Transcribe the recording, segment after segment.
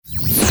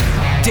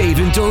Dave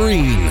and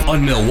Dorene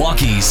on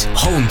Milwaukee's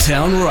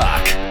Hometown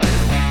Rock.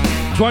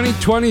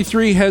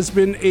 2023 has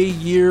been a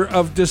year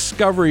of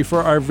discovery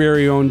for our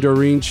very own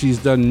Dorene. She's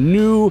done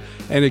new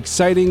and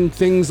exciting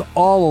things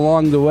all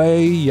along the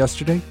way.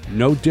 Yesterday,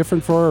 no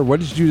different for her. What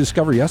did you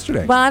discover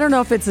yesterday? Well, I don't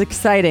know if it's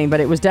exciting, but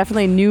it was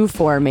definitely new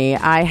for me.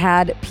 I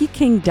had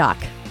Peking duck.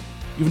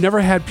 You've never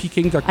had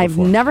Peking duck before? I've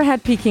never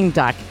had Peking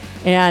duck.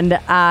 And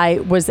I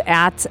was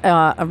at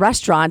a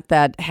restaurant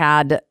that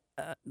had,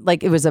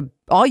 it was a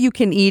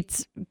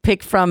all-you-can-eat,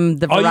 pick from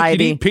the variety.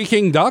 All-you-can-eat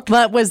Peking duck?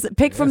 Well, it was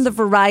pick from the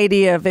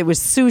variety of, it was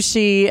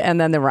sushi,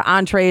 and then there were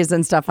entrees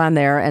and stuff on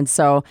there. And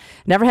so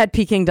never had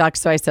Peking duck,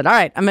 so I said, all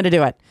right, I'm going to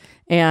do it.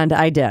 And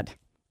I did.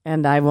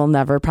 And I will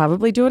never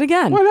probably do it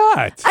again. Why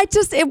not?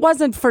 It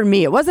wasn't for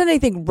me. It wasn't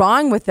anything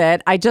wrong with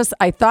it. I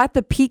thought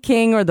the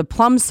Peking or the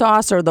plum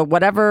sauce or the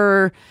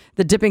whatever,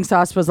 the dipping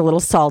sauce was a little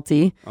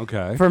salty.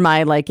 Okay. For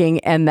my liking.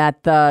 And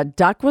that the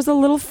duck was a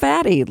little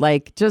fatty,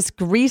 just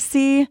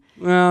greasy.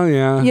 Well,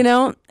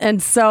 yeah.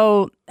 And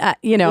so,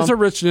 There's a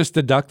richness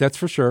to duck, that's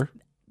for sure.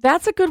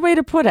 That's a good way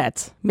to put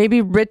it.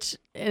 Maybe rich.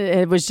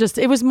 It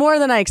was more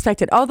than I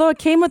expected. Although it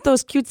came with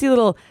those cutesy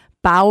little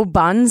bao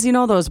buns,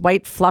 those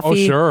white fluffy.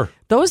 Oh, sure.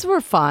 Those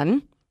were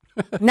fun.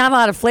 Not a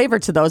lot of flavor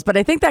to those, but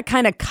I think that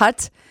kind of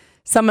cut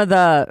some of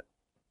the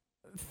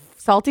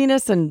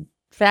saltiness and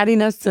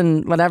fattiness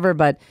and whatever,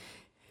 but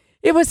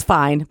it was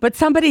fine. But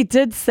somebody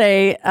did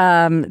say,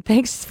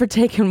 thanks for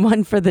taking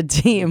one for the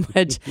team,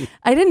 which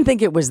I didn't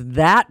think it was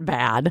that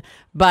bad,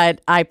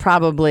 but I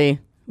probably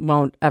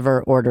won't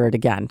ever order it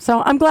again.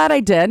 So I'm glad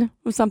I did. It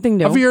was something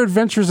new. Of your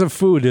adventures of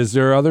food, is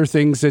there other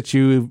things that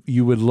you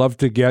would love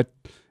to get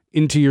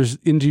into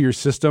your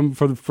system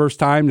for the first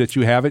time that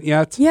you haven't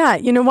yet? Yeah,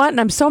 you know what? And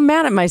I'm so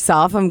mad at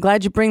myself. I'm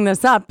glad you bring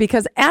this up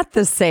because at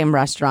this same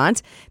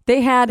restaurant,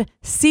 they had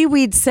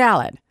seaweed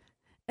salad.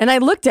 And I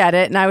looked at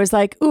it and I was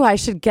like, ooh, I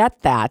should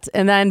get that.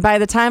 And then by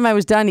the time I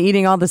was done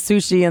eating all the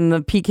sushi and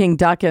the Peking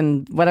duck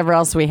and whatever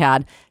else we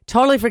had,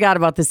 totally forgot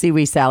about the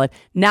seaweed salad.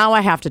 Now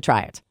I have to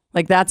try it.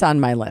 That's on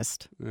my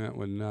list. That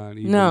would not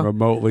even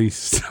remotely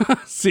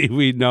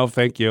seaweed. No,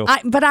 thank you.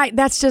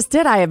 That's just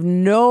it. I have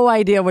no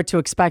idea what to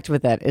expect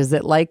with it. Is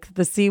it like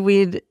the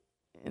seaweed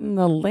in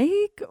the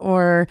lake,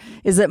 or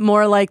is it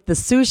more like the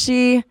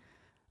sushi?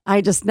 I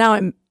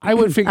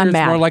would figure it's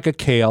more like a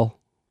kale.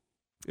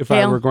 If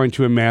I were going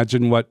to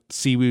imagine what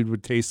seaweed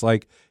would taste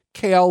like,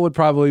 kale would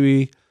probably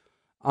be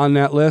on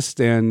that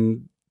list,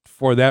 and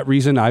for that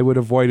reason, I would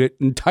avoid it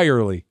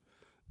entirely.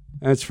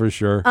 That's for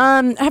sure.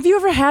 Have you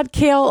ever had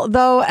kale,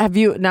 though?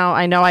 Now,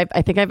 I know I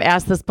think I've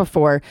asked this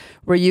before,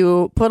 where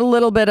you put a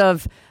little bit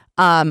of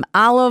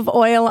olive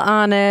oil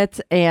on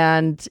it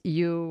and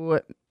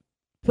you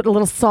put a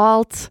little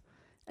salt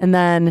and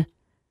then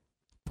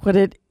put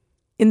it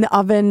in the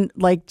oven,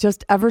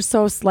 just ever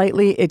so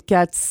slightly. It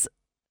gets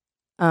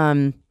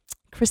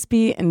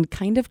crispy and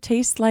kind of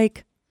tastes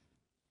like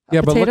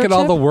a but look at chip.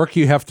 all the work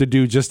you have to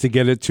do just to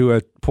get it to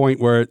a point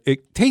where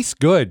it tastes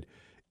good.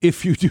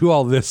 If you do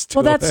all this to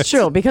Well, that's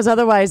true, because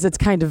otherwise it's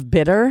kind of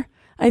bitter,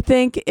 I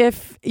think,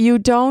 if you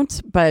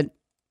don't. But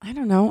I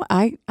don't know.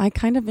 I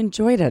kind of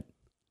enjoyed it.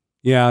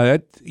 Yeah,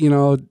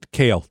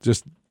 kale,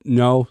 just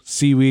no.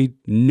 Seaweed,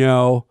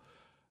 no.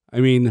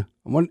 I mean,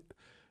 what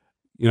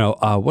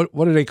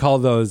do they call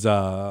those?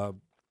 I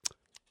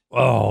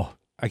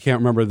can't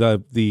remember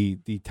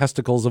the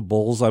testicles of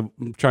bulls. I'm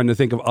trying to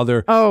think of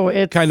other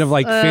it's kind of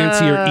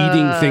fancier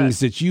eating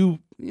things that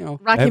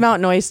Rocky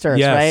Mountain oysters,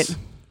 yes. right?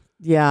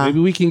 Yeah. Maybe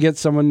we can get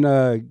someone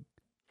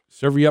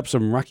serve you up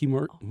some Rocky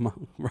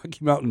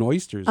Mountain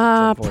oysters.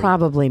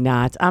 Probably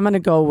not. I'm going to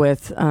go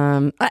with,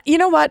 you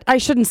know what? I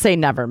shouldn't say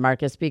never,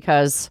 Marcus,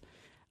 because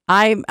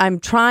I'm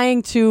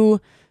trying to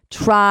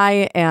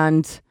try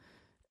and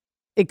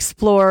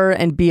explore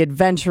and be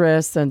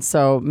adventurous. And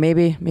so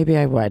maybe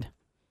I would.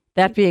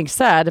 That being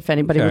said, if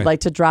anybody would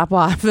like to drop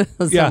off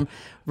some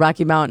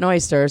Rocky Mountain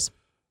oysters,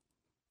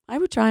 I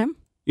would try them.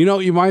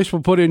 You might as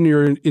well put in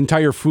your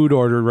entire food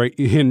order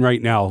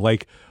right now.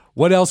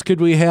 What else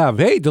could we have?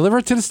 Hey, deliver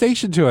it to the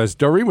station to us.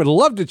 Doreen would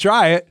love to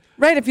try it.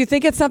 Right. If you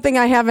think it's something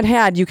I haven't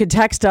had, you can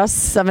text us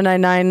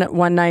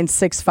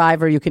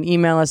 799-1965, or you can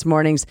email us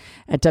mornings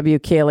at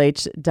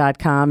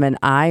WKLH.com, and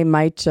I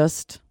might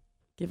just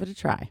give it a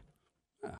try.